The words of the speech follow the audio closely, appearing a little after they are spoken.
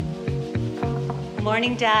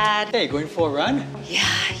Morning, Dad. Hey, going for a run? Yeah,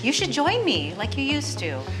 you should join me like you used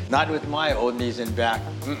to. Not with my old knees and back.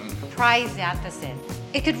 Try Xanthicin.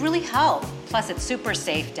 It could really help. Plus, it's super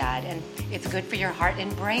safe, Dad, and it's good for your heart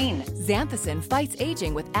and brain. Xanthicin fights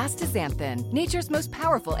aging with astaxanthin, nature's most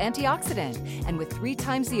powerful antioxidant. And with 3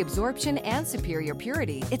 times the absorption and superior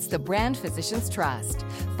purity, it's the brand physicians trust.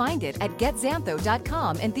 Find it at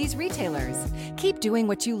getxantho.com and these retailers. Keep doing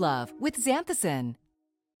what you love with Xanthicin.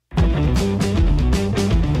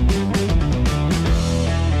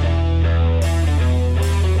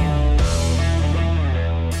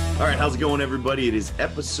 All right, how's it going, everybody? It is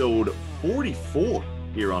episode 44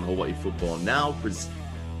 here on Hawaii Football Now,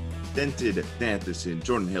 presented Xanthicin.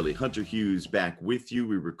 Jordan Haley, Hunter Hughes back with you.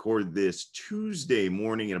 We record this Tuesday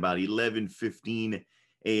morning at about 11:15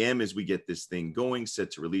 a.m. as we get this thing going,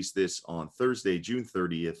 set to release this on Thursday, June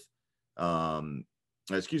 30th.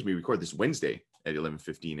 Record this Wednesday at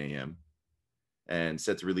 11:15 a.m. and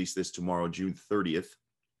set to release this tomorrow, June 30th.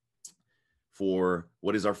 For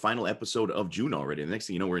what is our final episode of June already. The next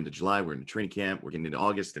thing you know, we're into July, we're into training camp, we're getting into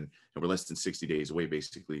August, and we're less than 60 days away,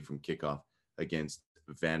 basically, from kickoff against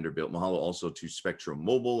Vanderbilt. Mahalo also to Spectrum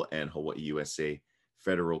Mobile and Hawaii USA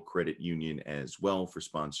Federal Credit Union as well for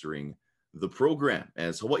sponsoring the program.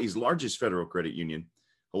 As Hawaii's largest federal credit union,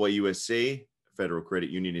 Hawaii USA Federal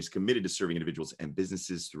Credit Union is committed to serving individuals and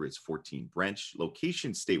businesses through its 14 branch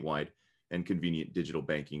locations statewide and convenient digital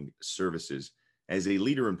banking services. As a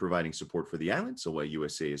leader in providing support for the islands, Hawaii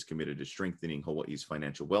USA is committed to strengthening Hawaii's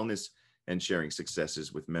financial wellness and sharing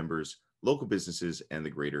successes with members, local businesses, and the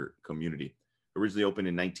greater community. Originally opened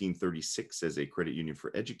in 1936 as a credit union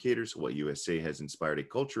for educators, Hawaii USA has inspired a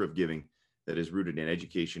culture of giving that is rooted in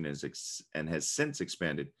education and has since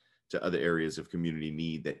expanded to other areas of community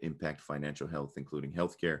need that impact financial health, including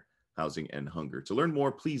healthcare, housing, and hunger. To learn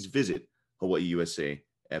more, please visit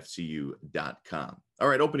hawaiiusafcu.com. All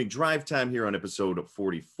right, opening drive time here on episode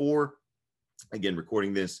 44. Again,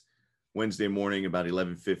 recording this Wednesday morning about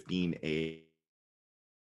 11:15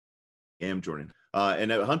 a.m. Jordan.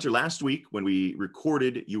 And Hunter, last week when we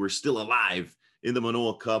recorded, you were still alive in the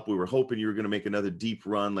Manoa Cup. We were hoping you were going to make another deep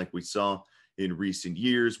run like we saw in recent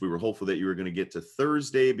years. We were hopeful that you were going to get to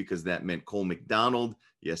Thursday because that meant Cole McDonald.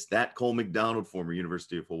 Yes, that Cole McDonald, former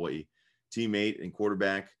University of Hawaii teammate and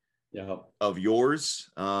quarterback of yours.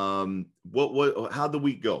 How'd the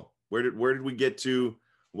week go? Where did we get to?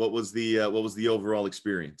 What was the overall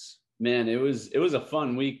experience? Man, it was a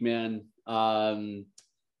fun week, man.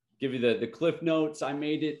 Give you the cliff notes. I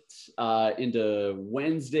made it into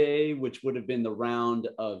Wednesday, which would have been the round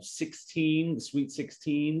of 16, the Sweet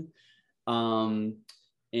 16.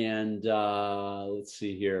 Let's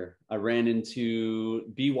see here. I ran into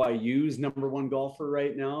BYU's number 1 golfer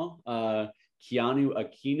right now, Keanu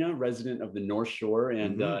Akina, resident of the North Shore.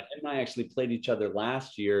 And him and I actually played each other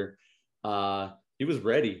last year. He was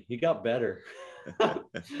ready. He got better. I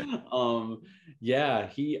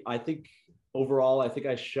think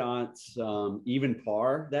I shot even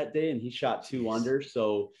par that day, and he shot 2 under.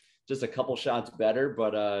 So just a couple shots better,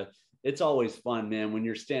 but it's always fun, man, when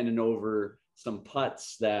you're standing over some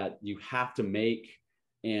putts that you have to make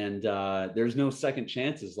and there's no second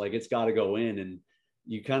chances. Like, it's got to go in, and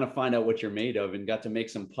you kind of find out what you're made of, and got to make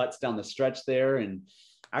some putts down the stretch there, and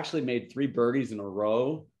actually made 3 birdies in a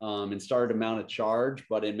row and started to mount a charge.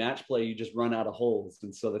 But in match play, you just run out of holes.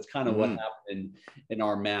 And so that's kind of what happened in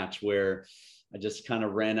our match, where I just kind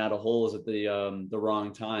of ran out of holes at the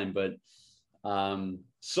wrong time. But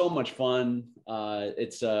so much fun.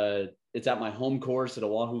 It's at my home course at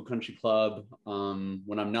Oahu Country Club.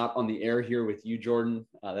 When I'm not on the air here with you, Jordan,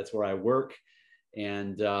 that's where I work.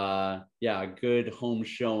 And a good home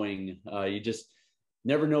showing. You just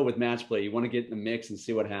never know with match play. You want to get in the mix and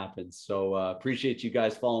see what happens. So appreciate you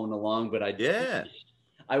guys following along. But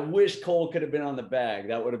I wish Cole could have been on the bag.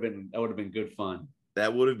 That would have been good fun.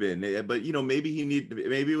 That would have been, but maybe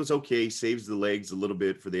it was okay. Saves the legs a little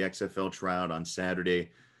bit for the XFL tryout on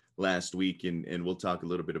Saturday last week, and we'll talk a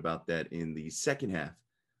little bit about that in the second half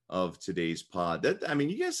of today's pod.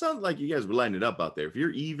 You guys sound like you guys were lining it up out there. If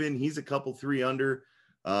you're even, he's a couple 3 under.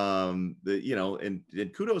 And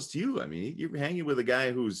kudos to you. I mean, you're hanging with a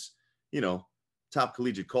guy who's, top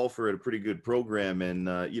collegiate golfer at a pretty good program, and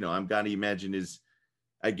I'm got to imagine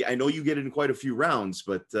I know you get in quite a few rounds,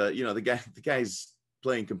 but the guy's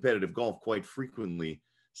playing competitive golf quite frequently.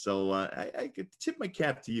 So I could tip my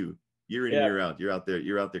cap to you. Year in and year out. You're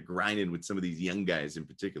out there grinding with some of these young guys in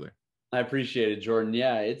particular. I appreciate it, Jordan.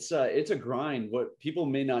 Yeah, it's a grind. What people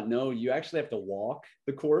may not know, you actually have to walk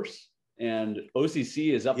the course, and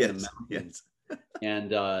OCC is up in the mountains.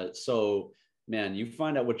 And so, man, you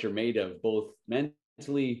find out what you're made of, both mentally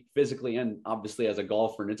mentally, physically, and obviously as a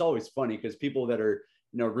golfer. And it's always funny because people that are,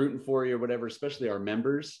 rooting for you or whatever, especially our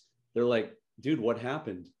members, they're like, dude, what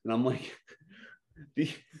happened? And I'm like,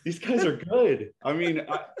 these guys are good. I mean,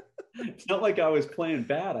 it's not like I was playing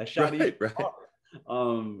bad. I shot right.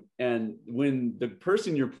 And when the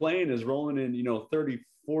person you're playing is rolling in, 30,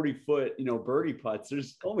 40 foot, birdie putts,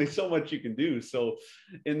 there's only so much you can do. So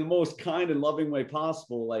in the most kind and loving way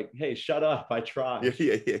possible, like, hey, shut up. I tried.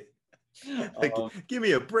 Yeah. Like, give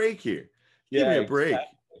me a break here. Give me a break.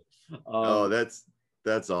 Exactly.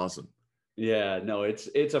 That's awesome. Yeah, no, it's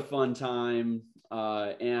a fun time.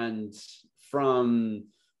 And from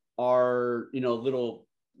our, little,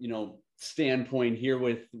 standpoint here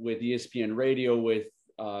with ESPN Radio, with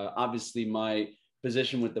obviously my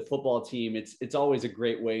position with the football team, it's always a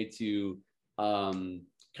great way to kind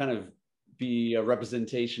of be a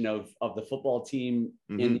representation of the football team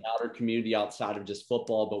in the outer community outside of just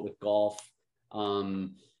football, but with golf.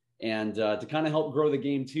 And to kind of help grow the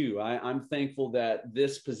game too. I'm thankful that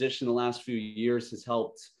this position the last few years has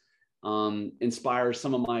helped inspire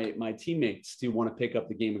some of my teammates to want to pick up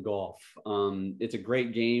the game of golf. It's a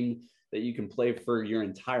great game that you can play for your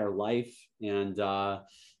entire life. And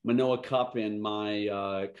Manoa Cup and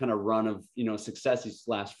my kind of run of, success these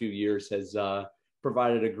last few years has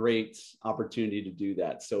provided a great opportunity to do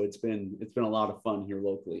that. So it's been a lot of fun here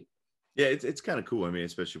locally. Yeah, it's kind of cool. I mean,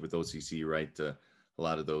 especially with OCC, right? A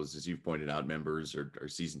lot of those, as you've pointed out, members are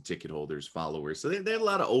season ticket holders, followers. So they had a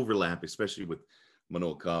lot of overlap, especially with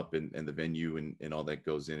Manoa Cup and the venue and all that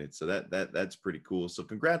goes in it. So that's pretty cool. So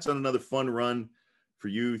congrats on another fun run for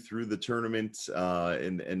you through the tournament.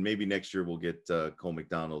 And maybe next year we'll get Cole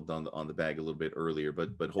McDonald on the bag a little bit earlier, but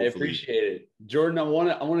hopefully. I appreciate it. Jordan, I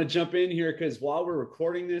want to jump in here because while we're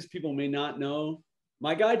recording this, people may not know,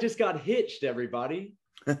 my guy just got hitched, everybody.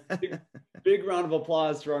 Big round of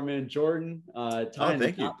applause for our man Jordan.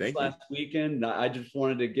 Thank you. Last weekend, I just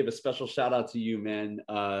wanted to give a special shout out to you, man.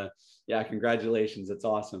 Yeah, congratulations. That's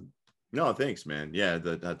awesome. No, thanks, man. Yeah,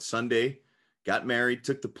 that Sunday, got married,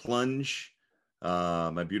 took the plunge.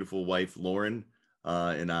 My beautiful wife Lauren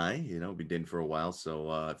and I, been dating for a while, so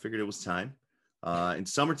I figured it was time. And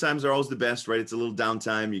summer times are always the best, right? It's a little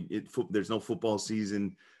downtime. There's no football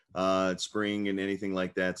season. Spring and anything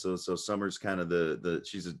like that. So summer's kind of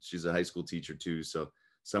she's a high school teacher too. So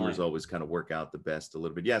summers always kind of work out the best a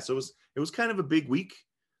little bit. Yeah. So it was kind of a big week,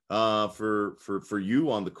 for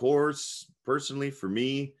you on the course, personally, for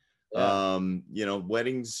me. Yeah.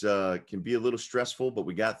 Weddings, can be a little stressful, but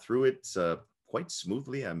we got through it, quite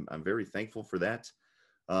smoothly. I'm very thankful for that.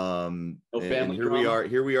 And here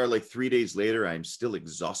we are like 3 days later. I'm still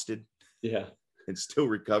exhausted. Yeah. And still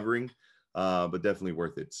recovering. But definitely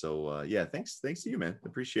worth it. So yeah, thanks to you, man.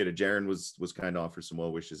 Appreciate it. Jaron was kind of offer some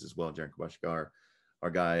well wishes as well. Jaron Kabashkar, our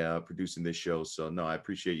guy producing this show. So no, I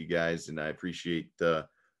appreciate you guys, and I appreciate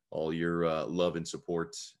all your love and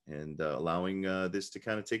support, and allowing this to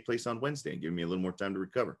kind of take place on Wednesday and giving me a little more time to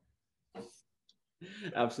recover.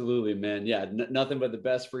 Absolutely, man. Yeah, nothing but the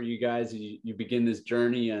best for you guys. You begin this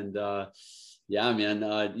journey, and yeah,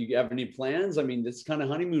 man. You have any plans? I mean, this is kind of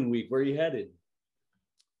honeymoon week. Where are you headed?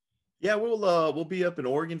 Yeah, we'll be up in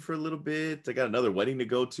Oregon for a little bit. I got another wedding to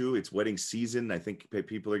go to. It's wedding season. I think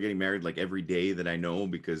people are getting married like every day that I know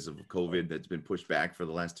because of COVID that's been pushed back for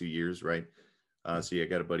the last 2 years, right? So yeah, I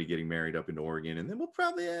got a buddy getting married up in Oregon, and then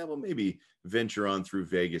we'll maybe venture on through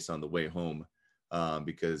Vegas on the way home,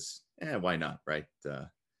 because why not, right?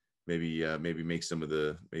 Maybe wake some of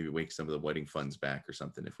the wedding funds back or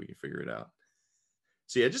something if we can figure it out.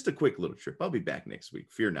 So yeah, just a quick little trip. I'll be back next week.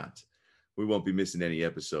 Fear not. We won't be missing any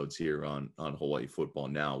episodes here on Hawaii Football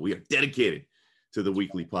Now. We are dedicated to the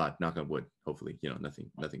weekly pod. Knock on wood. Hopefully,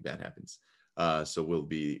 nothing bad happens. So we'll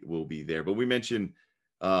be there. But we mentioned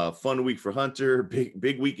fun week for Hunter.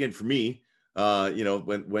 Big weekend for me.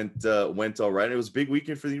 Went all right. It was a big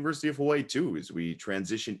weekend for the University of Hawaii too, as we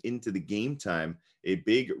transition into the game time. A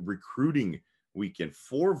big recruiting weekend.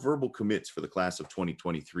 4 verbal commits for the class of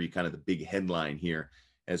 2023. Kind of the big headline here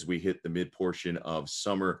as we hit the mid portion of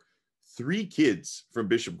summer. 3 kids from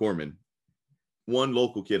Bishop Gorman, 1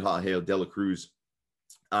 local kid, Ha'aheo Dela Cruz,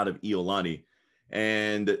 out of Iolani.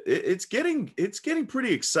 And it's getting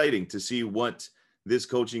pretty exciting to see what this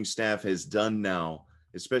coaching staff has done now,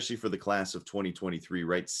 especially for the class of 2023,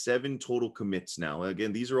 right? 7 total commits now.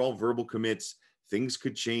 Again, these are all verbal commits. Things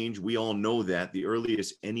could change. We all know that. The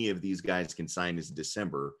earliest any of these guys can sign is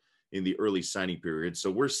December in the early signing period.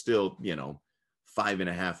 So we're still,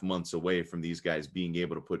 5.5 months away from these guys being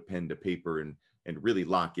able to put pen to paper and really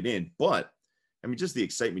lock it in. But I mean, just the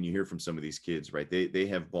excitement you hear from some of these kids, right? They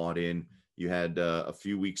have bought in, You had a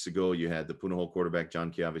few weeks ago, you had the Punahou quarterback,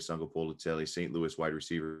 John Chiave Sangopolo-Tele, St. Louis wide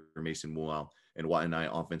receiver, Mason Mual, and Waianae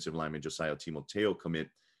offensive lineman, Josiah Timoteo commit.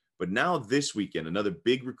 But now this weekend, another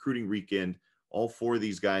big recruiting weekend, all 4 of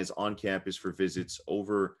these guys on campus for visits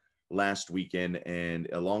over last weekend. And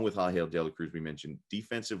along with Hahel De La Cruz, we mentioned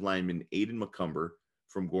defensive lineman Aiden McCumber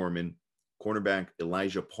from Gorman, cornerback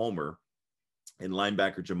Elijah Palmer, and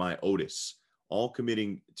linebacker Jemai Otis, all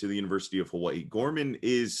committing to the University of Hawaii. Gorman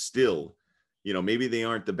is still, maybe they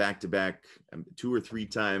aren't the back-to-back 2 or 3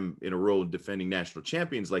 time in a row defending national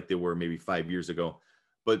champions like they were maybe 5 years ago.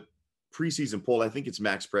 But preseason poll, I think it's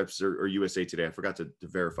Max Preps or USA Today. I forgot to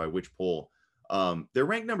verify which poll. They're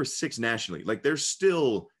ranked number 6 nationally. Like, they're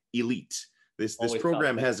still elite. This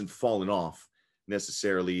program hasn't fallen off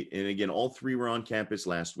necessarily. And again, all 3 were on campus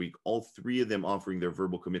last week. All 3 of them offering their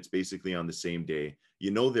verbal commits basically on the same day.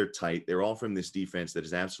 They're tight. They're all from this defense that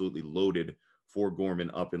is absolutely loaded for Gorman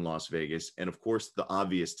up in Las Vegas. And of course, the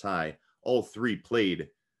obvious tie, all 3 played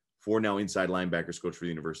for now inside linebackers coach for the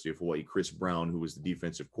University of Hawaii, Chris Brown, who was the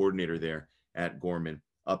defensive coordinator there at Gorman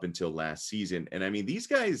up until last season. And I mean, these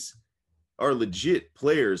guys are legit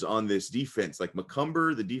players on this defense. Like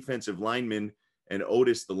McCumber, the defensive lineman, and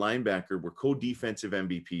Otis, the linebacker, were co-defensive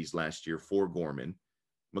MVPs last year for Gorman.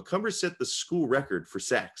 McCumber set the school record for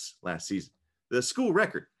sacks last season. The school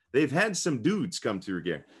record. They've had some dudes come through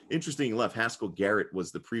again. Interesting enough, Haskell Garrett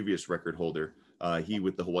was the previous record holder. He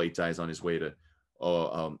with the Hawaii ties on his way to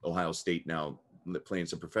Ohio State now, playing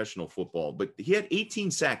some professional football. But he had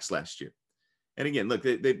 18 sacks last year. And again, look,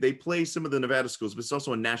 they play some of the Nevada schools, but it's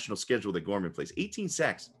also a national schedule that Gorman plays. 18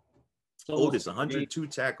 sacks. Otis, 102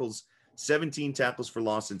 tackles, 17 tackles for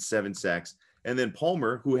loss, and 7 sacks. And then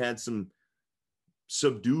Palmer, who had some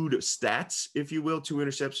subdued stats, if you will, 2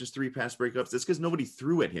 interceptions, 3 pass breakups. That's because nobody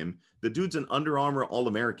threw at him. The dude's an Under Armour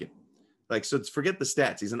All-American. So forget the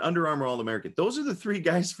stats. He's an Under Armour All-American. Those are the 3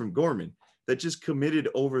 guys from Gorman that just committed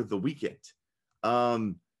over the weekend.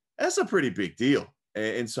 That's a pretty big deal.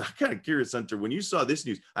 And so I'm kind of curious, Hunter, when you saw this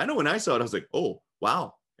news, I know when I saw it, I was like, oh,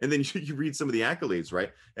 wow. And then you read some of the accolades,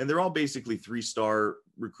 right? And they're all basically 3-star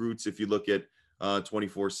recruits. If you look at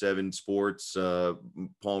 24/7 Sports,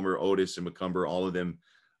 Palmer, Otis, and McCumber, all of them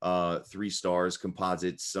 3 stars,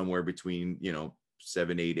 composites somewhere between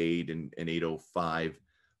 788 and 805.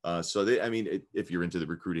 So if you're into the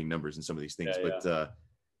recruiting numbers and some of these things,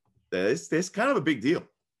 it's kind of a big deal.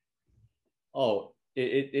 Oh,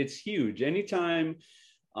 it's huge. Anytime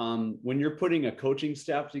when you're putting a coaching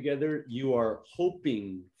staff together, you are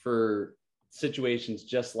hoping for situations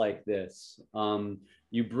just like this.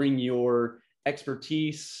 You bring your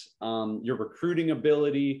expertise, your recruiting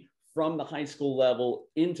ability from the high school level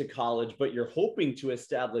into college, but you're hoping to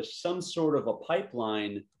establish some sort of a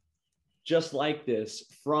pipeline just like this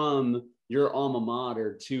from your alma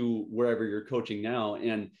mater to wherever you're coaching now.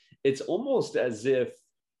 And it's almost as if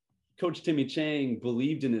Coach Timmy Chang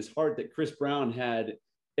believed in his heart that Chris Brown had,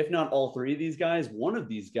 if not all 3 of these guys, one of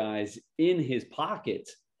these guys in his pocket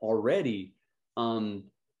already,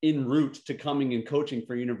 en route to coming and coaching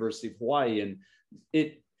for University of Hawaii. And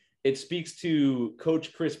it speaks to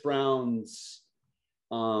Coach Chris Brown's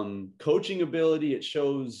coaching ability. It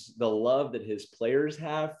shows the love that his players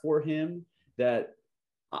have for him, that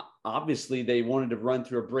obviously they wanted to run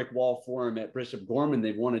through a brick wall for him at Bishop Gorman.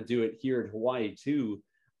 They want to do it here at Hawaii too.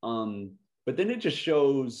 But then it just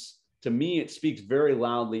shows, to me, it speaks very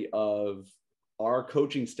loudly of our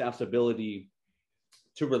coaching staff's ability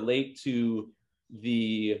to relate to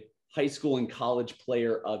the high school and college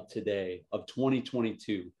player of today, of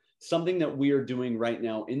 2022. Something that we are doing right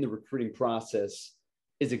now in the recruiting process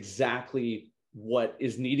is exactly what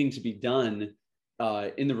is needing to be done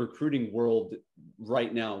in the recruiting world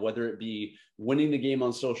right now, whether it be winning the game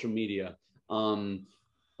on social media,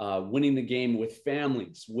 winning the game with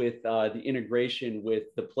families, with the integration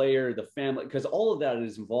with the player, the family, because all of that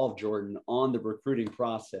is involved, Jordan, on the recruiting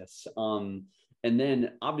process. And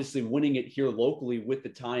then obviously winning it here locally with the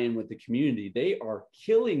tie-in with the community. They are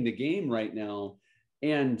killing the game right now.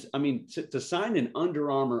 And I mean, to sign an Under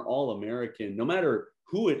Armour All-American, no matter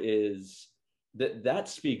who it is, that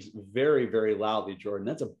speaks very, very loudly, Jordan.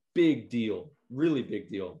 That's a big deal, really big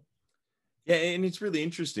deal. Yeah, and it's really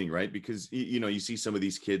interesting, right? Because, you see some of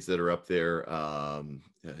these kids that are up there,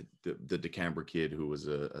 the DeCambra kid who was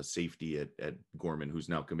a safety at Gorman, who's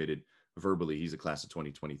now committed verbally. He's a class of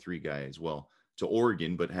 2023 guy as well to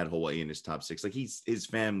Oregon, but had Hawaii in his top 6. Like his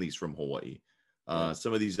family's from Hawaii.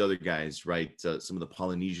 Some of these other guys, right? Some of the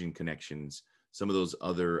Polynesian connections, some of those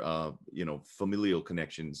other, familial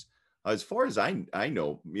connections. As far as I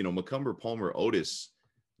know, McCumber, Palmer, Otis,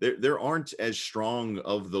 there aren't as strong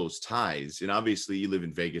of those ties. And obviously you live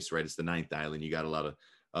in Vegas, right? It's the ninth island. You got a lot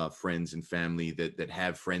of friends and family that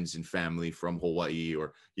have friends and family from Hawaii,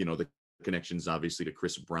 or, you know, the connections obviously to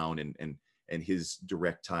Chris Brown and his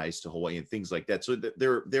direct ties to Hawaii and things like that. So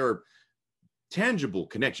there are tangible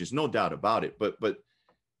connections, no doubt about it. But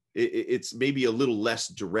it's maybe a little less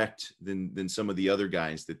direct than some of the other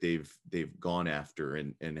guys that they've gone after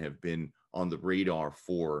and have been on the radar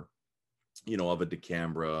for, you know, of a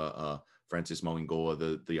DeCambra, Francis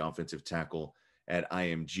Mauingoa, the offensive tackle at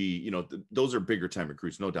IMG. You know, those are bigger time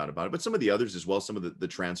recruits, no doubt about it. But some of the others as well, some of the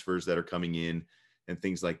transfers that are coming in and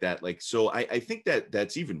things like that. Like, so I think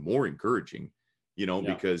that's even more encouraging, you know,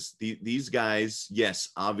 because these guys, yes,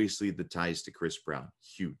 obviously the ties to Chris Brown,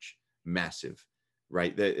 huge, massive,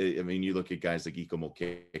 right? I mean, you look at guys like Ika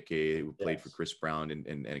Mokeke, who played for Chris Brown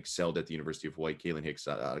and excelled at the University of Hawaii, Kalen Hicks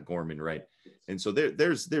out of Gorman, right? And so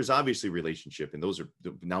there's obviously relationship, and those are,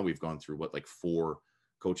 now we've gone through like 4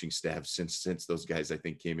 coaching staffs since those guys, I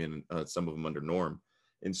think, came in, some of them under Norm.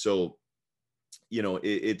 And so, you know,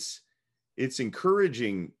 it's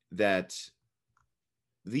encouraging that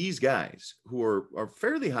these guys who are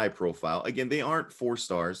fairly high profile, again, they aren't 4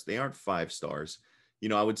 stars, they aren't 5 stars. You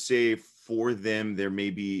know, I would say for them, there may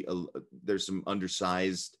be there's some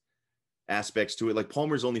undersized aspects to it. Like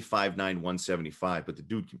Palmer's only 5'9", 175, but the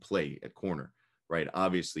dude can play at corner, right?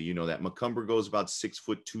 Obviously, you know that. McCumber goes about 6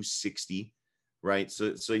 foot 260, right?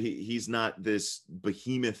 So he's not this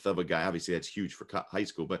behemoth of a guy. Obviously, that's huge for high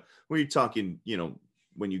school. But when you're talking, you know,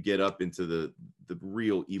 when you get up into the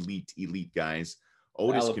real elite guys,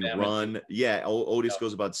 Otis Alabama can run. Yeah, Otis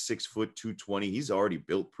goes about 6 foot 220. He's already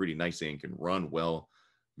built pretty nicely and can run well,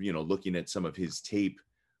 you know, looking at some of his tape.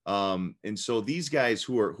 And so these guys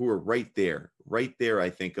who are right there, I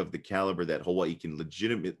think, of the caliber that Hawaii can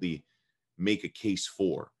legitimately make a case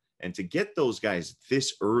for. And to get those guys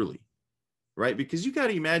this early, right? Because you got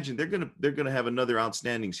to imagine they're gonna have another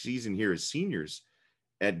outstanding season here as seniors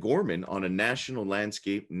at Gorman on a national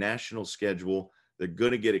landscape, national schedule. They're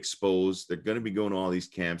going to get exposed. They're going to be going to all these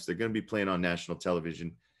camps. They're going to be playing on national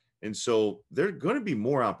television. And so there are going to be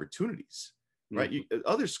more opportunities, right? Mm-hmm.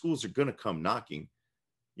 Other schools are going to come knocking,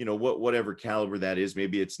 you know, whatever caliber that is.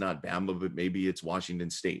 Maybe it's not Bama, but maybe it's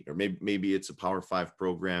Washington State, or maybe it's a Power 5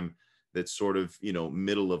 program that's sort of, you know,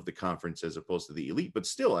 middle of the conference as opposed to the elite. But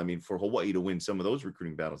still, I mean, for Hawaii to win some of those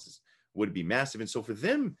recruiting battles would be massive. And so for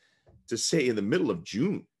them to say in the middle of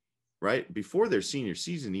June, right, before their senior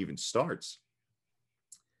season even starts,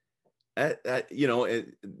 you know,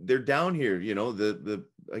 they're down here, you know, the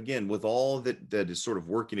again, with all that is sort of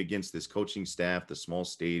working against this coaching staff, the small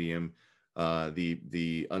stadium,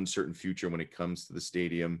 the uncertain future when it comes to the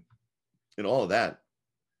stadium and all of that.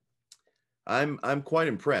 I'm quite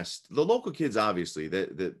impressed. The local kids, obviously,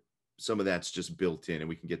 that some of that's just built in, and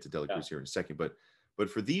we can get to Dela Cruz here in a second, but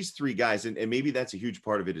for these 3 guys, and maybe that's a huge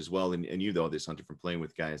part of it as well. And you know this, Hunter, from playing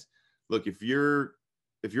with guys. Look, if your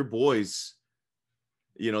boys,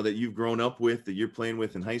 you know, that you've grown up with, that you're playing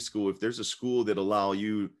with in high school, if there's a school that allow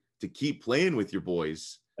you to keep playing with your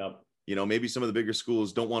boys, you know, maybe some of the bigger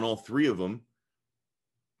schools don't want all 3 of them.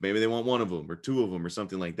 Maybe they want 1 of them or 2 of them or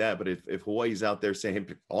something like that. But if Hawaii's out there saying,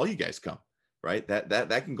 hey, all you guys come, right,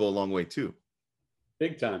 that can go a long way too.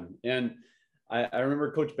 Big time. And I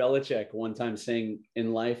remember Coach Belichick one time saying,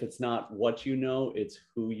 in life, it's not what you know, it's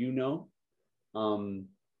who you know.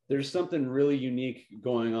 There's something really unique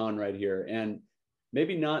going on right here. And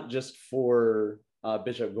maybe not just for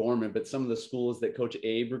Bishop Gorman, but some of the schools that Coach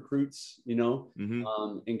Abe recruits, you know,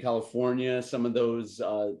 in California, some of those,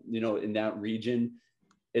 you know, in that region.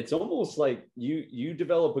 It's almost like you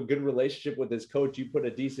develop a good relationship with this coach, you put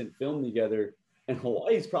a decent film together, and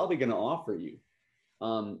Hawaii's probably going to offer you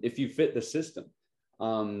if you fit the system.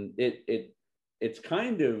 It's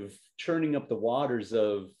kind of churning up the waters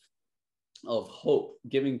of hope,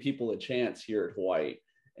 giving people a chance here at Hawaii.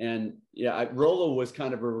 And yeah, Rolo was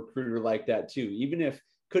kind of a recruiter like that too. Even if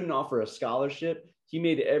couldn't offer a scholarship, he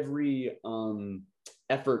made every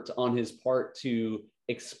effort on his part to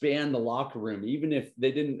expand the locker room. Even if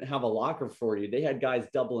they didn't have a locker for you, they had guys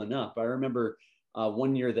doubling up. I remember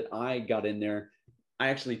one year that I got in there, I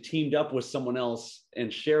actually teamed up with someone else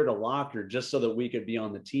and shared a locker just so that we could be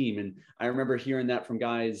on the team. And I remember hearing that from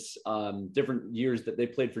guys, different years that they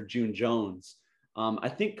played for June Jones. I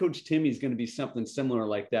think Coach Timmy's going to be something similar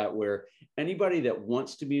like that, where anybody that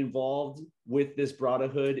wants to be involved with this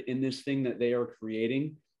brotherhood in this thing that they are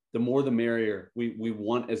creating, the more the merrier. We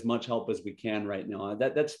want as much help as we can right now.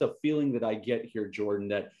 That's the feeling that I get here, Jordan,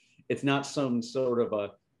 that it's not some sort of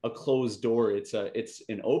a closed door. It's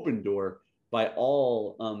an open door by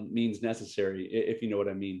all means necessary, if you know what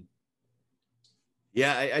I mean.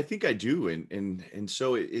 Yeah, I think I do, and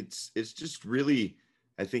so it's just really,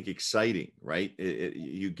 I think, exciting, right?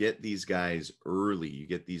 You get these guys early, you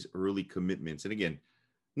get these early commitments, and again,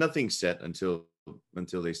 nothing's set until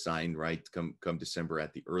they sign, right? Come December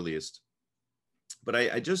at the earliest. But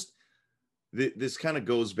I just this kind of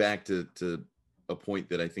goes back to a point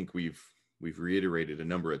that I think we've reiterated a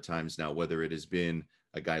number of times now, whether it has been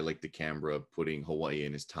a guy like DeCambra putting Hawaii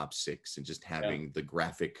in his top six and just having the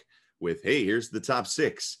graphic with, hey, here's the top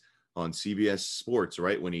six on CBS Sports,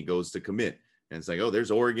 right? When he goes to commit. And it's like, oh,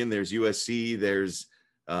 there's Oregon, there's USC, there's,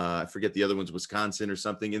 I forget the other one's Wisconsin or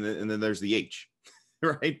something. And then there's the H,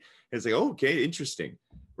 right? And it's like, oh, okay, interesting,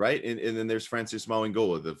 right? And then there's Francis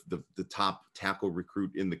Mauangoa, the top tackle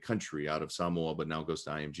recruit in the country out of Samoa, but now goes to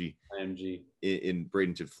IMG in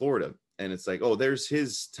Bradenton, Florida. And it's like, oh, there's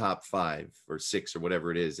his top 5 or 6 or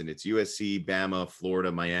whatever it is. And it's USC, Bama,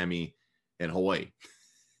 Florida, Miami, and Hawaii.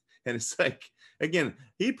 And it's like, again,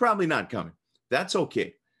 he'd probably not coming. That's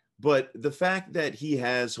okay. But the fact that he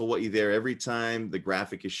has Hawaii there every time the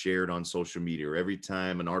graphic is shared on social media, or every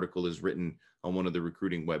time an article is written on one of the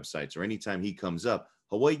recruiting websites, or anytime he comes up,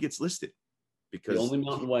 Hawaii gets listed because the only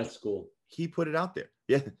Mountain West school. He put it out there.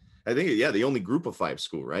 Yeah. I think, the only group of 5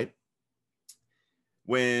 school, right?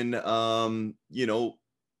 When,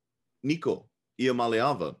 Nico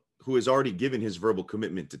Iamaleava, who has already given his verbal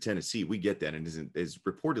commitment to Tennessee, we get that, and is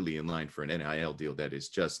reportedly in line for an NIL deal that is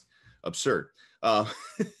just absurd.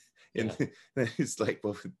 And it's like,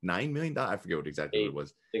 well, $9 million. I forget what exactly it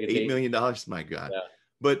was. $8 million. My God. Yeah.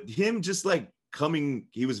 But him just like coming,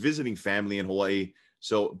 he was visiting family in Hawaii.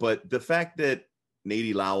 So, but the fact that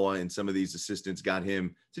Nady Lawa and some of these assistants got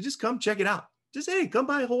him to just come check it out. Just, hey, come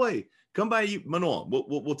by Hawaii. Come by Manoa.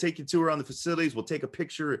 We'll take you to around the facilities. We'll take a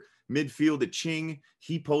picture midfield at Ching.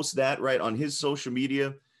 He posts that right on his social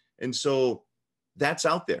media. And so that's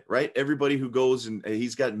out there, right? Everybody who goes, and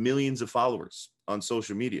he's got millions of followers on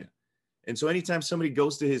social media. And so anytime somebody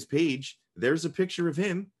goes to his page, there's a picture of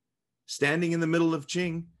him standing in the middle of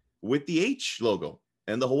Ching with the H logo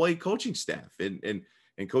and the Hawaii coaching staff and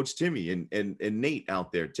Coach Timmy and Nate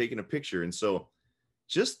out there taking a picture. And so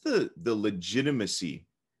just the legitimacy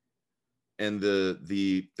and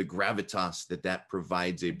the gravitas that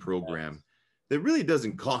provides a program that really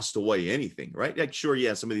doesn't cost Hawaii anything, right? Like, sure,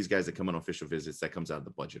 yeah, some of these guys that come on official visits, that comes out of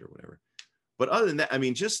the budget or whatever. But other than that, I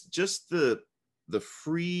mean, just the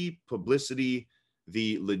free publicity,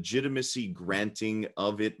 the legitimacy granting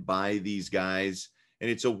of it by these guys. And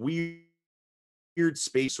it's a weird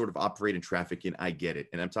space sort of operate and traffic in. I get it.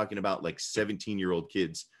 And I'm talking about like 17-year-old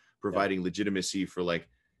kids providing legitimacy for like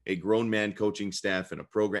a grown man coaching staff and a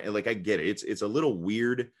program. And like, I get it. It's a little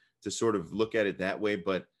weird to sort of look at it that way.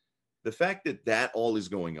 But the fact that all is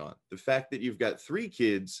going on, the fact that you've got 3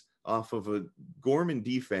 kids off of a Gorman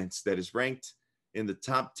defense that is ranked in the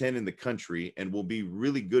top 10 in the country and will be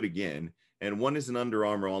really good again. And one is an Under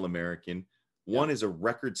Armour All-American. One is a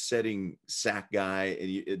record-setting sack guy,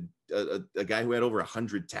 and a guy who had over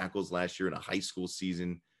 100 tackles last year in a high school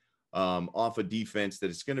season, off a defense that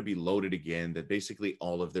is going to be loaded again, that basically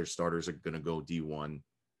all of their starters are going to go D1.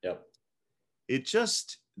 Yep. It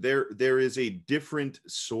just, there is a different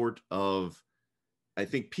sort of, I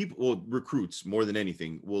think recruits more than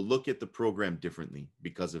anything will look at the program differently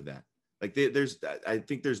because of that. Like I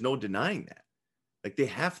think there's no denying that. Like they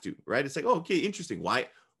have to, right? It's like, oh, okay, interesting. Why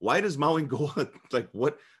does Mauangoa, like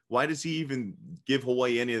why does he even give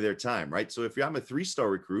Hawaii any of their time, right? So if I'm a 3-star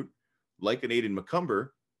recruit, like an Aiden McCumber,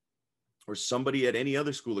 or somebody at any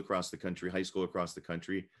other school across the country, high school across the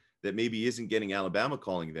country, that maybe isn't getting Alabama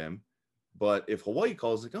calling them, but if Hawaii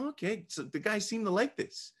calls, like, oh, okay, so the guys seem to like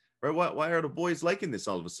this, right? Why are the boys liking this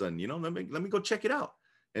all of a sudden? You know, let me go check it out.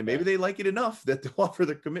 And maybe they like it enough that they'll offer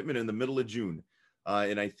their commitment in the middle of June.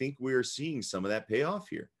 And I think we're seeing some of that pay off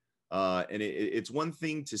here. And it's one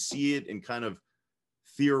thing to see it and kind of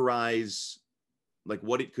theorize like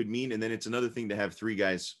what it could mean. And then it's another thing to have 3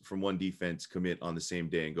 guys from one defense commit on the same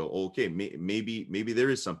day and go, oh, okay, maybe there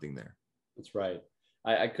is something there. That's right.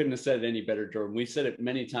 I couldn't have said it any better, Jordan. We said it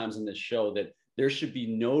many times in this show that there should be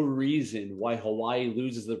no reason why Hawaii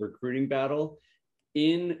loses the recruiting battle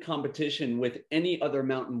in competition with any other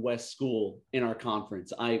Mountain West school in our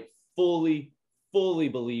conference. I fully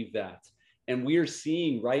believe that. And we are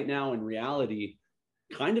seeing right now in reality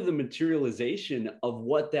kind of the materialization of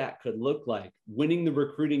what that could look like. Winning the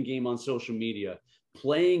recruiting game on social media,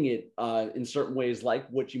 playing it in certain ways, like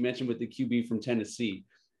what you mentioned with the QB from Tennessee.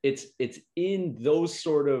 It's in those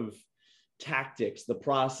sort of tactics, the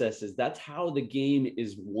processes. That's how the game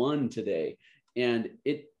is won today. And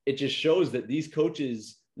it just shows that these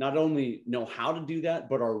coaches not only know how to do that,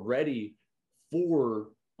 but are ready for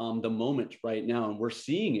the moment right now, and we're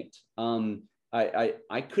seeing it.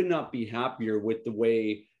 I could not be happier with the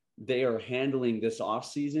way they are handling this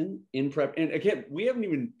offseason in prep. And again, we haven't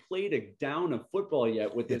even played a down of football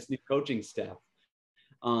yet with this new coaching staff.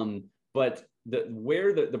 But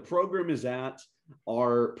where the program is at,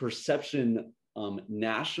 our perception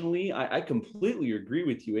nationally, I completely agree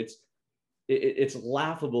with you. It's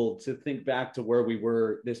laughable to think back to where we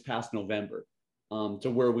were this past November, to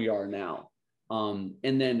where we are now.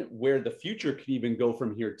 And then where the future could even go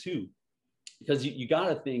from here too. Because you got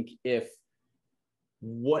to think if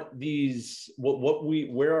where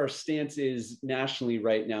our stance is nationally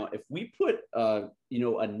right now, if we put a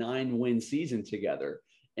 9-win season together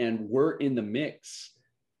and we're in the mix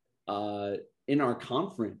in our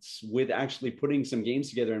conference with actually putting some games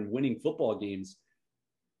together and winning football games,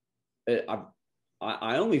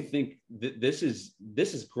 I only think that this is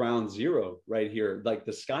ground zero right here. Like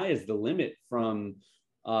the sky is the limit from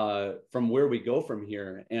where we go from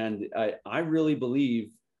here. And I really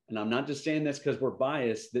believe, and I'm not just saying this because we're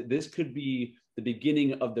biased, that this could be the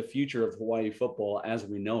beginning of the future of Hawaii football as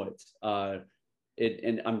we know it.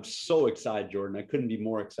 And I'm so excited, Jordan. I couldn't be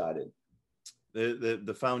more excited.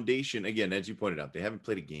 The foundation, again, as you pointed out, they haven't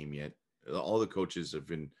played a game yet. All the coaches have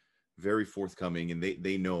been very forthcoming, and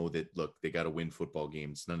they know that, look, they got to win football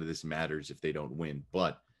games. None of this matters if they don't win,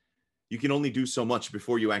 but you can only do so much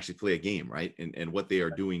before you actually play a game, right? And what they are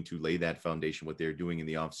doing to lay that foundation, what they're doing in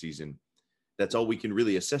the offseason, that's all we can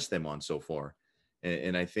really assess them on so far.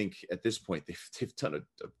 And I think at this point, they've done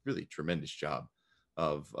a really tremendous job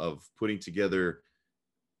of putting together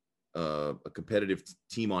a competitive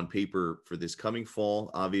team on paper for this coming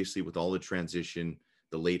fall, obviously with all the transition,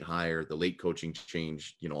 the late hire, the late coaching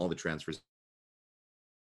change, all the transfers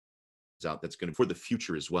out. That's going to for the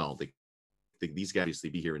future as well. These guys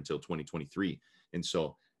obviously be here until 2023. And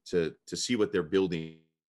so to see what they're building,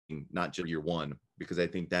 not just year one, because I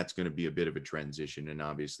think that's going to be a bit of a transition. And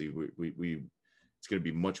obviously it's going to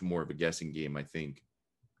be much more of a guessing game, I think,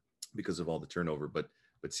 because of all the turnover, but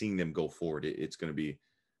seeing them go forward, it's going to be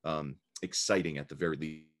exciting at the very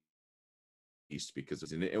least, because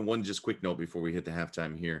and one just quick note before we hit the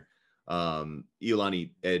halftime here.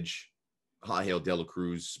 Iolani Edge, high hail Dela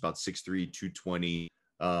Cruz, about 6'3", 220.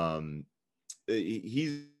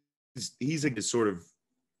 He's like sort of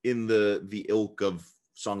in the ilk of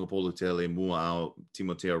Songapolutele, Muao,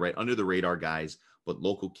 Timoteo, right under the radar guys, but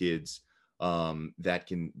local kids that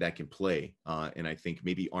can play, and I think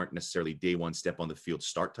maybe aren't necessarily day one step on the field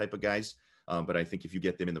start type of guys. But I think if you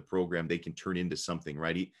get them in the program, they can turn into something,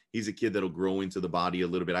 right? He's a kid that'll grow into the body a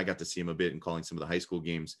little bit. I got to see him a bit in calling some of the high school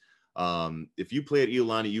games. If you play at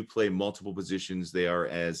Iolani, you play multiple positions. They are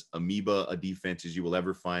as amoeba a defense as you will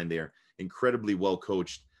ever find. They are incredibly well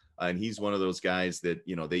coached. And he's one of those guys that,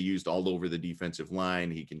 they used all over the defensive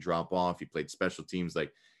line. He can drop off. He played special teams.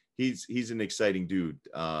 Like he's an exciting dude,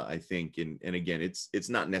 I think. And again, it's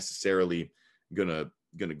not necessarily gonna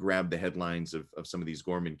grab the headlines of some of these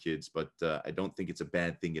Gorman kids, but I don't think it's a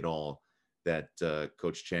bad thing at all that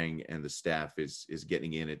Coach Chang and the staff is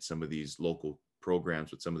getting in at some of these local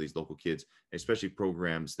programs with some of these local kids, especially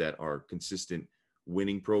programs that are consistent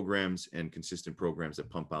winning programs and consistent programs that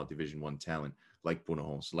pump out Division I talent, like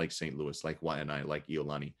Punahou, like St. Louis, like Waianae, like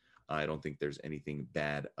Iolani. I don't think there's anything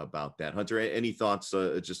bad about that. Hunter, any thoughts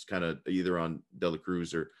just kind of either on Dela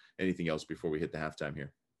Cruz or anything else before we hit the halftime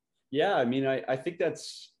here? Yeah, I mean, I think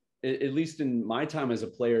that's, at least in my time as a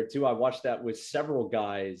player too, I watched that with several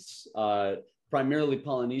guys, primarily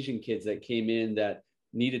Polynesian kids that came in that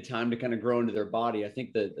needed time to kind of grow into their body. I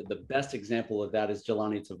think the best example of that is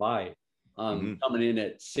Jelani Tavai, coming in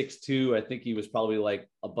at 6'2". I think he was probably like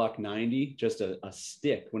 $190, just a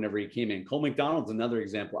stick whenever he came in. Cole McDonald's another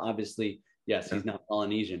example. Obviously, yes, he's not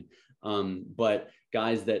Polynesian, but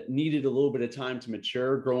guys that needed a little bit of time to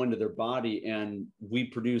mature, grow into their body, and we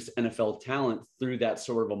produce NFL talent through that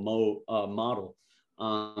sort of a model.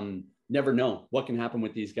 Never know what can happen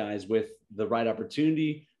with these guys with the right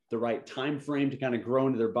opportunity, the right time frame to kind of grow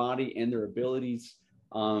into their body and their abilities.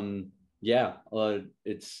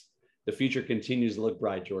 It's the future continues to look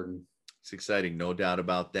bright, Jordan. It's exciting, no doubt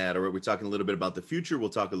about that. All right, we're talking a little bit about the future. We'll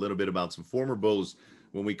talk a little bit about some former Bows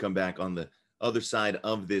when we come back on the other side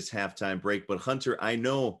of this halftime break. But Hunter, I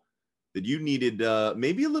know that you needed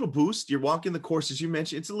maybe a little boost. You're walking the course, as you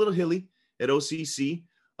mentioned. It's a little hilly at OCC.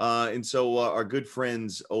 And so our good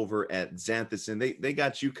friends over at Xanthus, they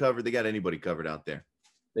got you covered. They got anybody covered out there.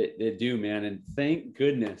 They do, man. And thank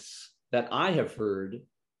goodness that I have heard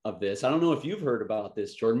of this. I don't know if you've heard about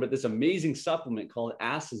this, Jordan, but this amazing supplement called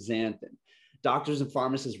Astaxanthin. Doctors and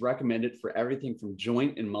pharmacists recommend it for everything from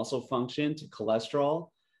joint and muscle function to cholesterol,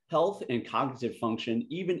 health and cognitive function,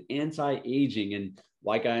 even anti-aging. And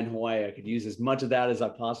white guy in Hawaii, I could use as much of that as I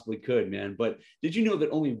possibly could, man. But did you know that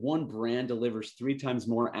only one brand delivers 3 times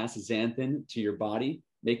more astaxanthin to your body,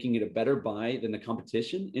 making it a better buy than the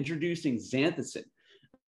competition? Introducing Xanthicin,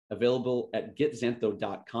 available at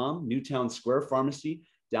getxantho.com, Newtown Square Pharmacy,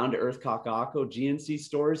 Down to Earth Kaka'ako, GNC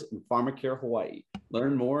stores, and Pharmacare Hawaii.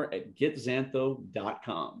 Learn more at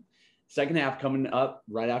getxantho.com. Second half coming up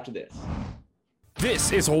right after this.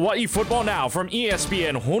 This is Hawaii Football Now from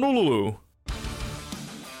ESPN Honolulu.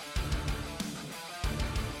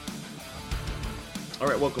 All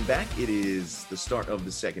right, welcome back. It is the start of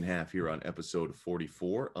the second half here on episode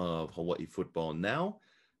 44 of Hawaii Football Now.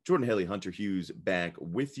 Jordan Haley, Hunter Hughes back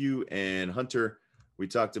with you. And Hunter, we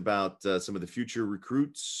talked about some of the future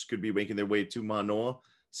recruits could be making their way to Manoa.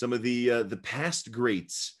 Some of the past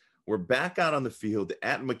greats were back out on the field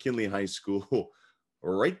at McKinley High School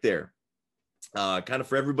right there. Kind of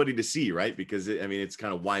for everybody to see, right? Because, it's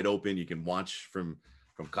kind of wide open. You can watch from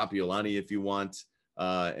Kapiolani if you want.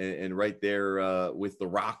 And right there with The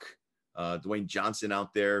Rock, Dwayne Johnson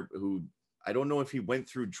out there, who I don't know if he went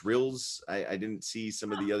through drills. I didn't see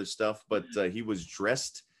some of the other stuff, but he was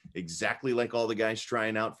dressed exactly like all the guys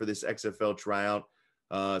trying out for this XFL tryout.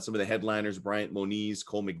 Some of the headliners, Bryant Moniz,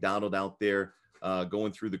 Cole McDonald out there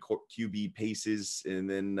going through the QB paces. And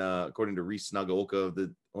then according to Reese Nagaoka of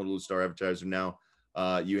the Honolulu Star Advertiser now,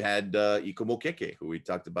 you had Iko Mokeke, who we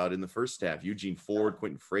talked about in the first half, Eugene Ford,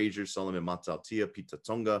 Quentin Frazier, Solomon Matautia, Pita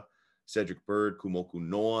Tonga, Cedric Bird, Kumoku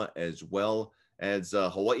Noah, as well as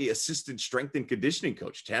Hawaii assistant strength and conditioning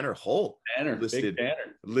coach Tanner Hull,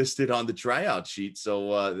 listed on the tryout sheet.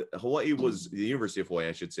 So Hawaii was, the University of Hawaii,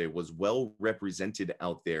 I should say, was well represented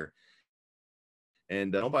out there.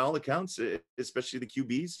 And by all accounts, especially the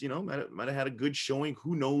QBs, might have had a good showing.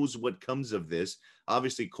 Who knows what comes of this?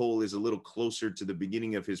 Obviously, Cole is a little closer to the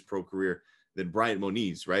beginning of his pro career than Bryant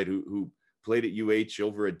Moniz, right? Who played at UH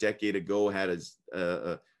over a decade ago, had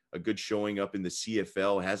a good showing up in the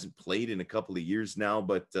CFL, hasn't played in a couple of years now,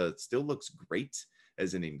 but still looks great,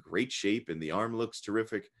 as in great shape, and the arm looks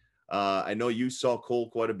terrific. I know you saw Cole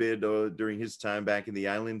quite a bit during his time back in the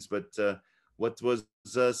islands, but what was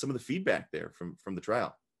some of the feedback there from the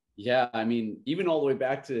trial? Yeah, even all the way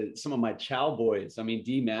back to some of my Chow boys.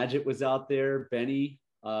 D Magic was out there, Benny,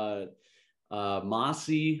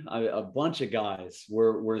 Mossy, a bunch of guys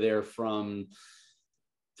were there from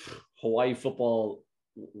Hawaii football,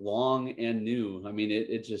 long and new.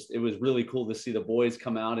 It was really cool to see the boys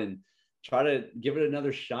come out and try to give it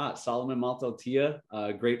another shot. Solomon Matautia,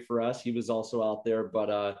 great for us. He was also out there,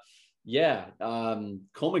 but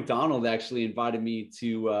Cole McDonald actually invited me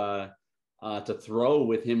to throw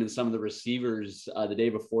with him and some of the receivers the day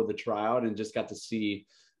before the tryout, and just got to see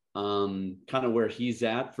kind of where he's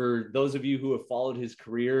at. For those of you who have followed his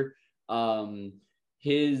career,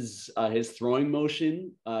 his throwing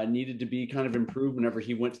motion needed to be kind of improved whenever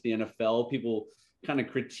he went to the NFL. People kind of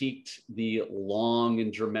critiqued the long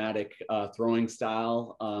and dramatic throwing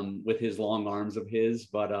style with his long arms of his,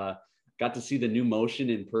 but got to see the new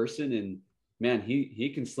motion in person, and man,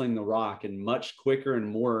 he can sling the rock in much quicker and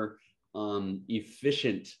more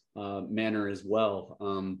efficient manner as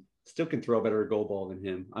well. Still can throw a better goal ball than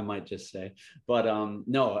him, I might just say. But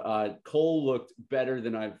Cole looked better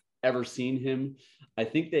than I've ever seen him. I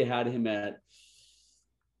think they had him at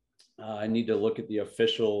I need to look at the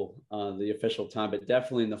official time, but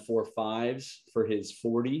definitely in the 4.5s for his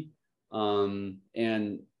 40.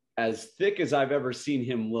 And as thick as I've ever seen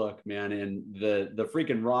him look, man, and the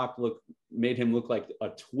freaking rock made him look like a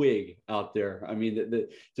twig out there.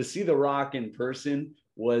 To see the rock in person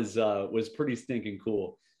was pretty stinking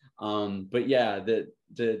cool. But yeah,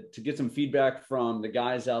 to get some feedback from the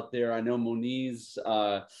guys out there. I know Moniz,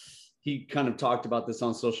 he kind of talked about this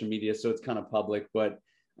on social media, so it's kind of public, but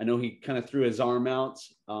I know he kind of threw his arm out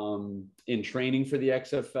in training for the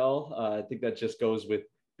XFL. I think that just goes with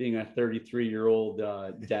being a 33-year-old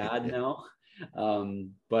dad now.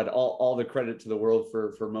 But all the credit to the world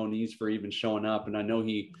for Moniz for even showing up. And I know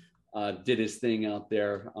he did his thing out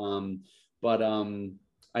there. But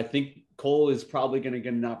I think Cole is probably going to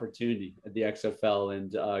get an opportunity at the XFL,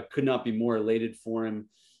 and could not be more elated for him.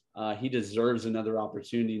 He deserves another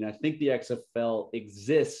opportunity. And I think the XFL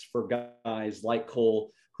exists for guys like Cole,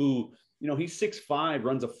 who, he's 6'5",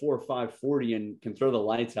 runs a 4.5 40, and can throw the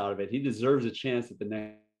lights out of it. He deserves a chance at the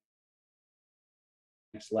next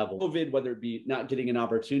level. COVID, whether it be not getting an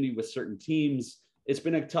opportunity with certain teams, it's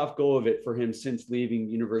been a tough go of it for him since leaving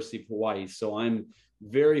University of Hawaii. So I'm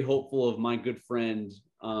very hopeful of my good friend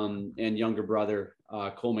and younger brother,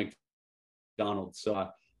 Cole McDonald. So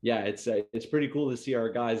yeah, it's pretty cool to see our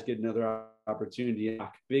guys get another opportunity.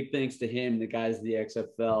 Big thanks to him, the guys of the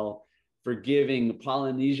XFL, for giving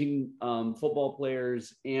Polynesian football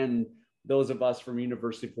players and those of us from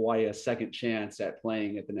University of Hawaii a second chance at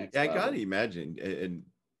playing at the next level. I got to imagine, and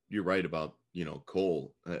you're right about,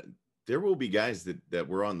 Cole. There will be guys that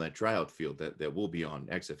were on that tryout field that will be on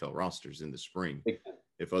XFL rosters in the spring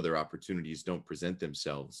if other opportunities don't present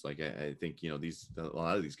themselves. Like I think, a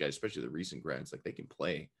lot of these guys, especially the recent grads, like they can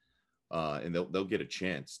play and they'll get a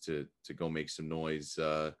chance to go make some noise.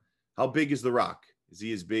 How big is The Rock? Is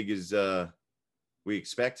he as big as we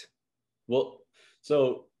expect? Well,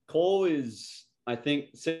 so Cole is, I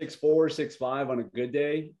think, 6'4", 6'5" on a good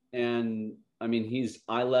day. And I mean, he's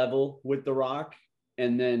eye level with The Rock,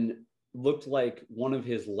 and then looked like one of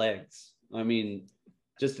his legs. I mean,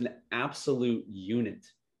 just an absolute unit.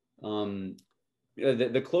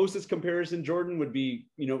 The closest comparison, Jordan, would be,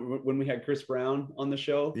 when we had Chris Brown on the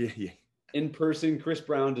show. Yeah. In person, Chris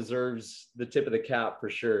Brown deserves the tip of the cap for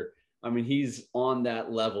sure. I mean, he's on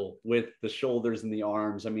that level with the shoulders and the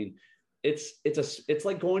arms. I mean, it's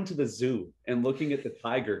like going to the zoo and looking at the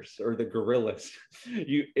tigers or the gorillas.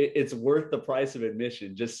 It's worth the price of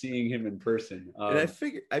admission just seeing him in person. And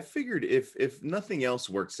I figured if nothing else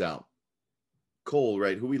works out, Cole,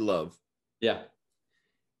 right, who we love, yeah,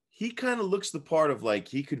 he kind of looks the part of, like,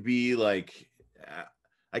 he could be like,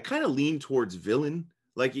 I kind of lean towards villain.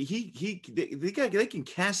 Like they can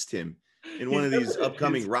cast him in one of these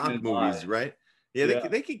upcoming Rock movies, right? Yeah,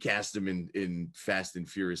 they could cast him in Fast and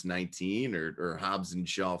Furious 19 or Hobbs and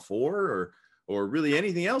Shaw 4 or really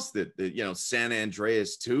anything else that San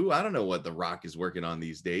Andreas 2. I don't know what The Rock is working on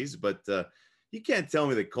these days, but you can't tell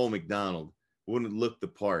me that Cole McDonald wouldn't look the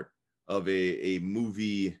part of a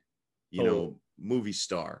movie, movie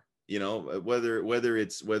star. Whether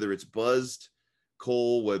it's Buzzed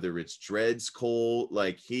Cole, whether it's Dreads Cole,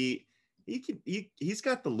 like he's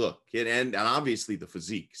got the look and obviously the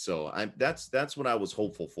physique. So that's what I was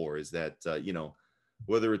hopeful for, is that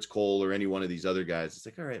whether it's Cole or any one of these other guys, it's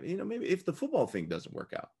like, all right, maybe if the football thing doesn't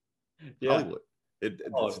work out, Hollywood.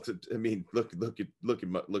 I mean, look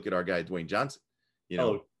at our guy Dwayne Johnson.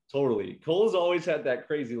 Oh, totally. Cole's always had that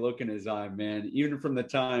crazy look in his eye, man. Even from the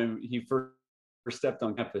time he first stepped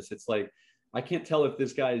on campus, it's like I can't tell if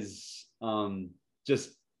this guy's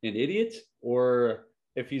just an idiot or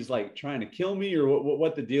if he's like trying to kill me or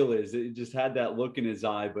what the deal is. It just had that look in his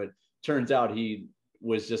eye, but turns out he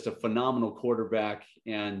was just a phenomenal quarterback.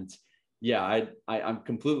 And yeah, I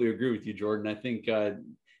completely agree with you, Jordan. I think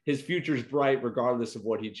his future is bright regardless of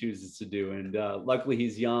what he chooses to do. And luckily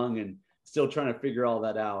he's young and still trying to figure all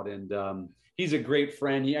that out. And he's a great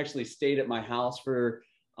friend. He actually stayed at my house for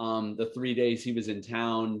the 3 days he was in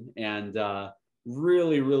town, and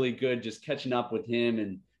really, really good just catching up with him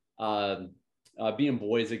and being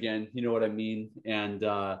boys again, you know what I mean? And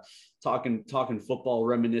talking football,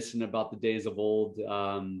 reminiscing about the days of old.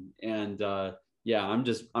 Yeah,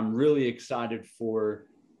 I'm really excited for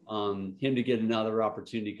him to get another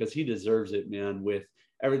opportunity because he deserves it, man, with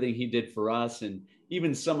everything he did for us. And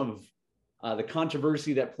even some of the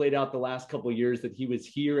controversy that played out the last couple of years that he was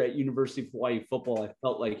here at University of Hawaii football, I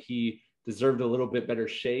felt like he deserved a little bit better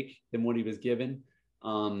shake than what he was given.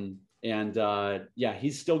 Yeah,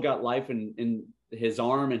 he's still got life in his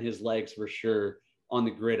arm and his legs for sure on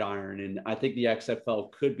the gridiron. And I think the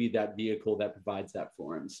XFL could be that vehicle that provides that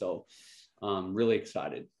for him. So really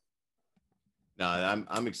excited. No,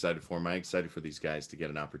 I'm excited for him. I'm excited for these guys to get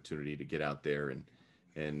an opportunity to get out there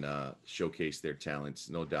and showcase their talents.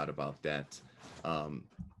 No doubt about that.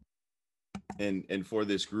 And for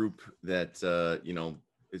this group that,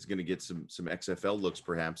 is going to get some XFL looks,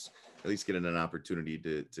 perhaps at least getting an opportunity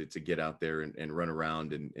to get out there and run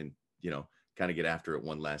around and kind of get after it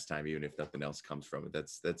one last time, even if nothing else comes from it.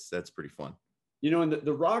 That's pretty fun. And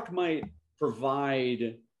the Rock might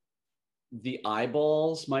provide the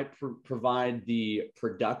eyeballs, might provide the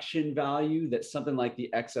production value that something like the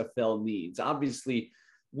XFL needs. Obviously,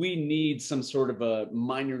 we need some sort of a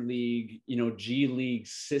minor league, G League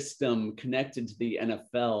system connected to the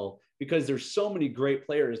NFL, because there's so many great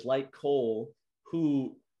players like Cole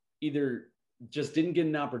who either just didn't get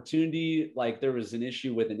an opportunity, like there was an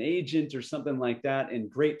issue with an agent or something like that, and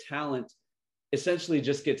great talent essentially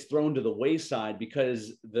just gets thrown to the wayside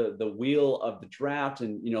because the wheel of the draft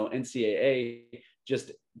and NCAA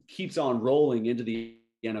just keeps on rolling into the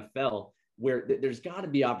NFL, where there's got to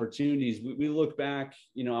be opportunities. We look back,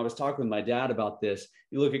 I was talking with my dad about this.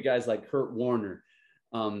 You look at guys like Kurt Warner,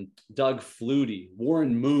 Doug Flutie,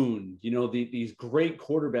 Warren Moon, these great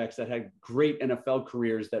quarterbacks that had great NFL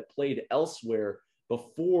careers that played elsewhere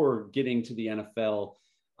before getting to the NFL.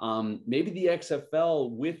 Maybe the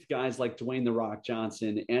XFL with guys like Dwayne The Rock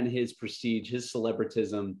Johnson and his prestige, his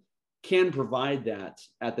celebritism can provide that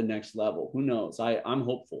at the next level. Who knows? I'm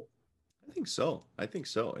hopeful. I think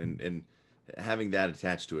so. And having that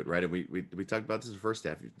attached to it, right? And we talked about this in the first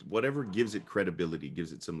half. Whatever gives it credibility,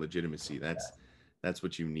 gives it some legitimacy. That's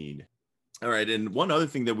what you need. All right. And one other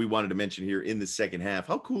thing that we wanted to mention here in the second half,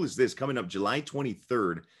 how cool is this? Coming up July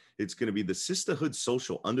 23rd, it's going to be the Sisterhood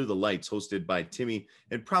Social Under the Lights, hosted by Timmy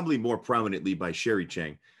and probably more prominently by Sherry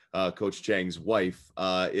Chang, Coach Chang's wife.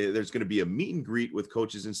 There's going to be a meet and greet with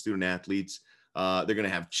coaches and student athletes. They're going to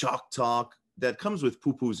have chalk talk that comes with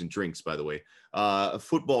poo-poos and drinks, by the way.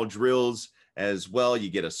 Football drills as well. You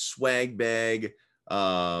get a swag bag,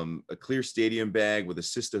 a clear stadium bag with a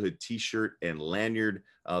Sisterhood t-shirt and lanyard.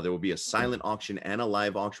 There will be a silent auction and a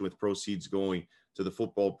live auction with proceeds going to the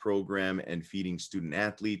football program and feeding student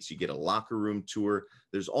athletes. You get a locker room tour.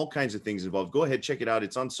 There's all kinds of things involved. Go ahead, check it out.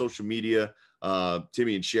 It's on social media.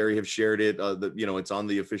 Timmy and Sherry have shared it. It's on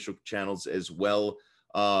the official channels as well.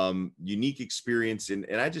 Unique experience. And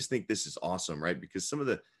I just think this is awesome, right? Because some of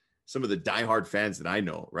the diehard fans that I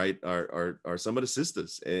know, right, are some of the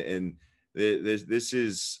sisters. And this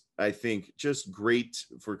is, I think, just great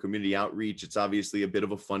for community outreach. It's obviously a bit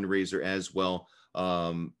of a fundraiser as well.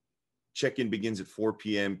 Check-in begins at 4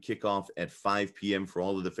 p.m., kickoff at 5 p.m. for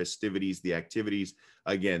all of the festivities, the activities.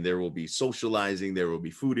 Again, there will be socializing, there will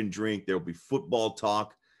be food and drink, there will be football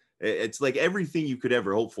talk. It's like everything you could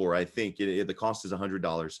ever hope for, I think. The cost is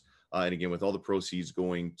 $100. And again, with all the proceeds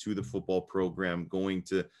going to the football program, going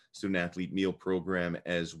to student athlete meal program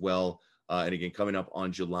as well. And again, coming up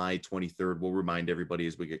on July 23rd, we'll remind everybody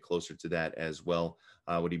as we get closer to that as well.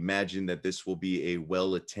 I would imagine that this will be a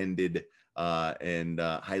well-attended and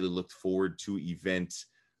highly looked forward to event.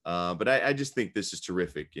 But I just think this is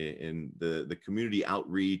terrific in the community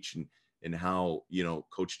outreach and how,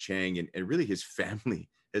 Coach Chang and really his family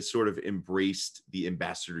has sort of embraced the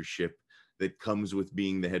ambassadorship that comes with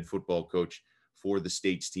being the head football coach for the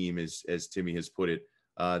States team, as Timmy has put it.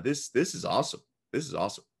 This is awesome. This is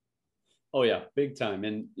awesome. Oh yeah, big time.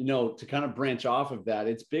 And, to kind of branch off of that,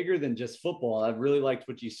 it's bigger than just football. I really liked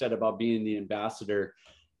what you said about being the ambassador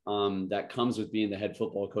that comes with being the head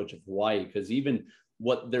football coach of Hawaii, because even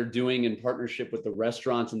what they're doing in partnership with the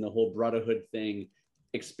restaurants and the whole brotherhood thing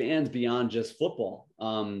expands beyond just football.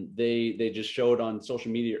 They just showed on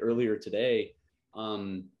social media earlier today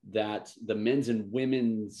that the men's and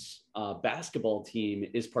women's basketball team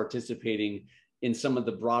is participating in some of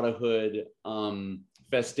the brotherhood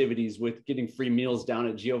festivities with getting free meals down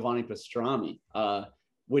at Giovanni Pastrami,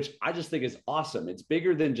 which I just think is awesome. It's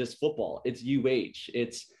bigger than just football. It's UH.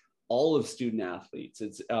 It's all of student athletes.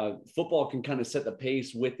 It's football can kind of set the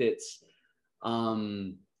pace with its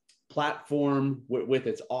platform, with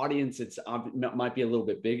its audience. It might be a little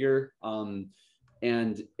bit bigger.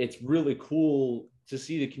 And it's really cool to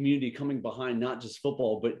see the community coming behind not just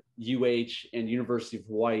football, but UH and University of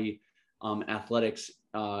Hawaii athletics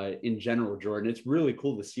in general, Jordan. It's really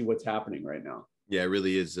cool to see what's happening right now. Yeah, it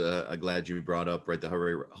really is. I'm glad you brought up, right, the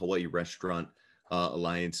Hawaii Restaurant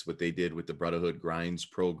Alliance, what they did with the Brotherhood Grinds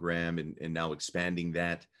program, and now expanding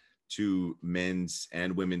that to men's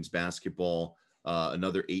and women's basketball.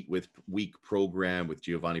 Another 8-week program with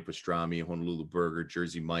Giovanni Pastrami, Honolulu Burger,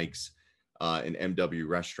 Jersey Mike's, and MW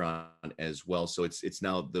Restaurant as well. So it's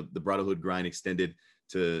now the Brotherhood Grind extended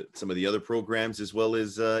to some of the other programs, as well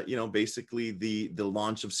as, basically the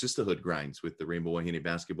launch of Sisterhood Grinds with the Rainbow Wahine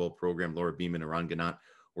basketball program. Laura Beeman and Ron Ganat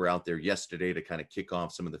were out there yesterday to kind of kick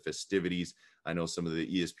off some of the festivities. I know some of the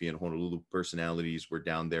ESPN Honolulu personalities were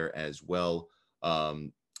down there as well.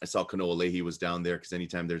 I saw Kanoa Leahy was down there because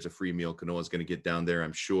anytime there's a free meal, Kanoa's going to get down there,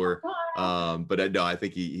 I'm sure. But I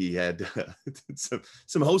think he had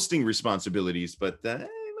some hosting responsibilities, but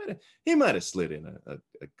he might have slid in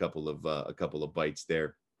a couple of bites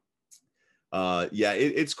there.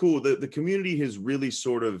 It's cool. The community has really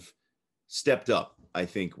sort of stepped up, I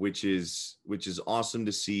think, which is awesome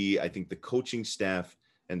to see. I think the coaching staff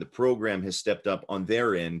and the program has stepped up on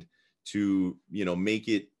their end to, make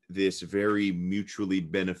it this very mutually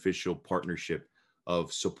beneficial partnership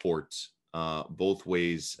of support both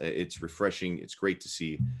ways. It's refreshing. It's great to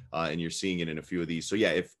see. And you're seeing it in a few of these. So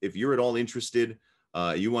yeah, if you're at all interested,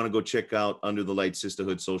 you want to go check out Under the Light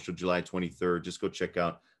Sisterhood Social July 23rd, just go check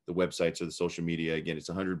out the websites or the social media. Again, it's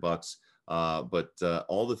 $100. But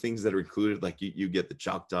all the things that are included, like you get the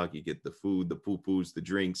chalk talk, you get the food, the poo-poos, the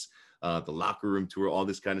drinks, the locker room tour, all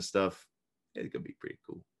this kind of stuff. It's going to be pretty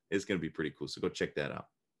cool. It's going to be pretty cool. So go check that out.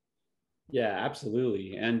 Yeah,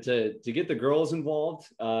 absolutely. And to get the girls involved,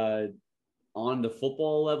 on the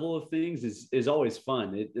football level of things is always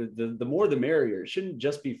fun. The more the merrier. It shouldn't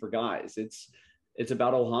just be for guys. It's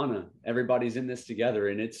about Ohana. Everybody's in this together,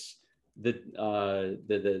 and it's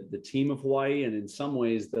the team of Hawaii, and in some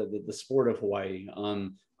ways the sport of Hawaii.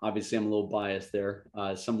 Obviously, I'm a little biased there.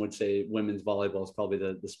 Some would say women's volleyball is probably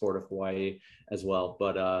the sport of Hawaii as well.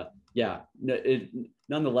 But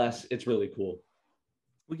nonetheless, it's really cool.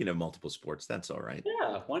 We can have multiple sports. That's all right.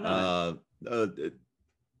 Yeah, why not?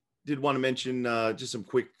 Did want to mention just some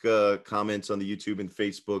quick comments on the YouTube and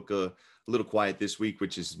Facebook. A little quiet this week,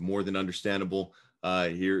 which is more than understandable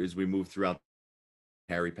here as we move throughout.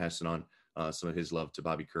 Harry passing on some of his love to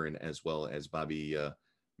Bobby Curran, as well as Bobby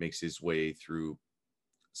makes his way through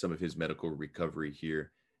some of his medical recovery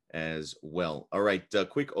here as well. All right,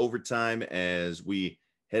 quick overtime as we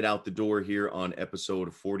head out the door here on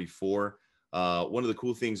episode 44. One of the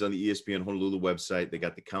cool things on the ESPN Honolulu website, they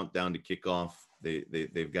got the countdown to kickoff.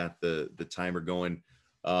 They've got the timer going,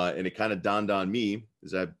 and it kind of dawned on me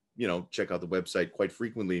as I check out the website quite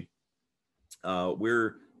frequently.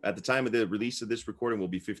 We're at the time of the release of this recording, will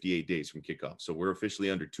be 58 days from kickoff, so we're officially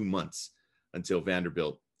under 2 months until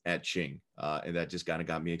Vanderbilt at Ching, and that just kind of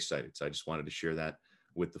got me excited. So I just wanted to share that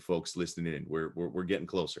with the folks listening in. We're getting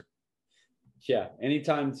closer. Yeah,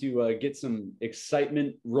 anytime to get some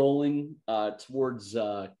excitement rolling towards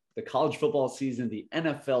the college football season, the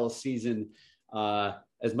NFL season.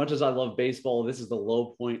 As much as I love baseball, this is the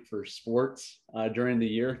low point for sports during the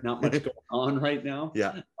year. Not much going on right now.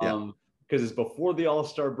 Yeah. Because it's before the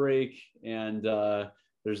All-Star break, and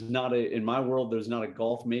there's not in my world, there's not a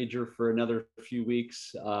golf major for another few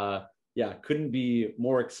weeks. Couldn't be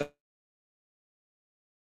more excited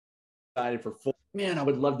for full. Man, I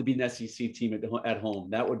would love to be an SEC team at home.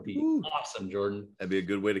 That would be awesome, Jordan. That'd be a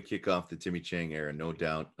good way to kick off the Timmy Chang era. No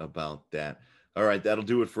doubt about that. All right, that'll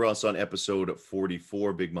do it for us on episode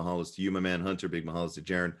 44. Big mahalos to you, my man Hunter. Big mahalos to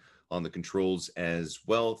Jaron on the controls as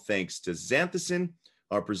well. Thanks to Xanthison,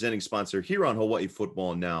 our presenting sponsor here on Hawaii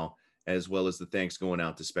Football Now, as well as the thanks going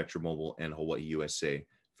out to Spectrum Mobile and Hawaii USA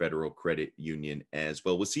Federal Credit Union as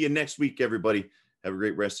well. We'll see you next week, everybody. Have a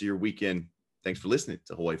great rest of your weekend. Thanks for listening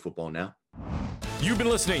to Hawaii Football Now. You've been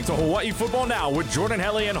listening to Hawaii Football Now with Jordan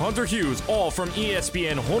Helly and Hunter Hughes, all from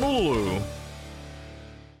ESPN Honolulu.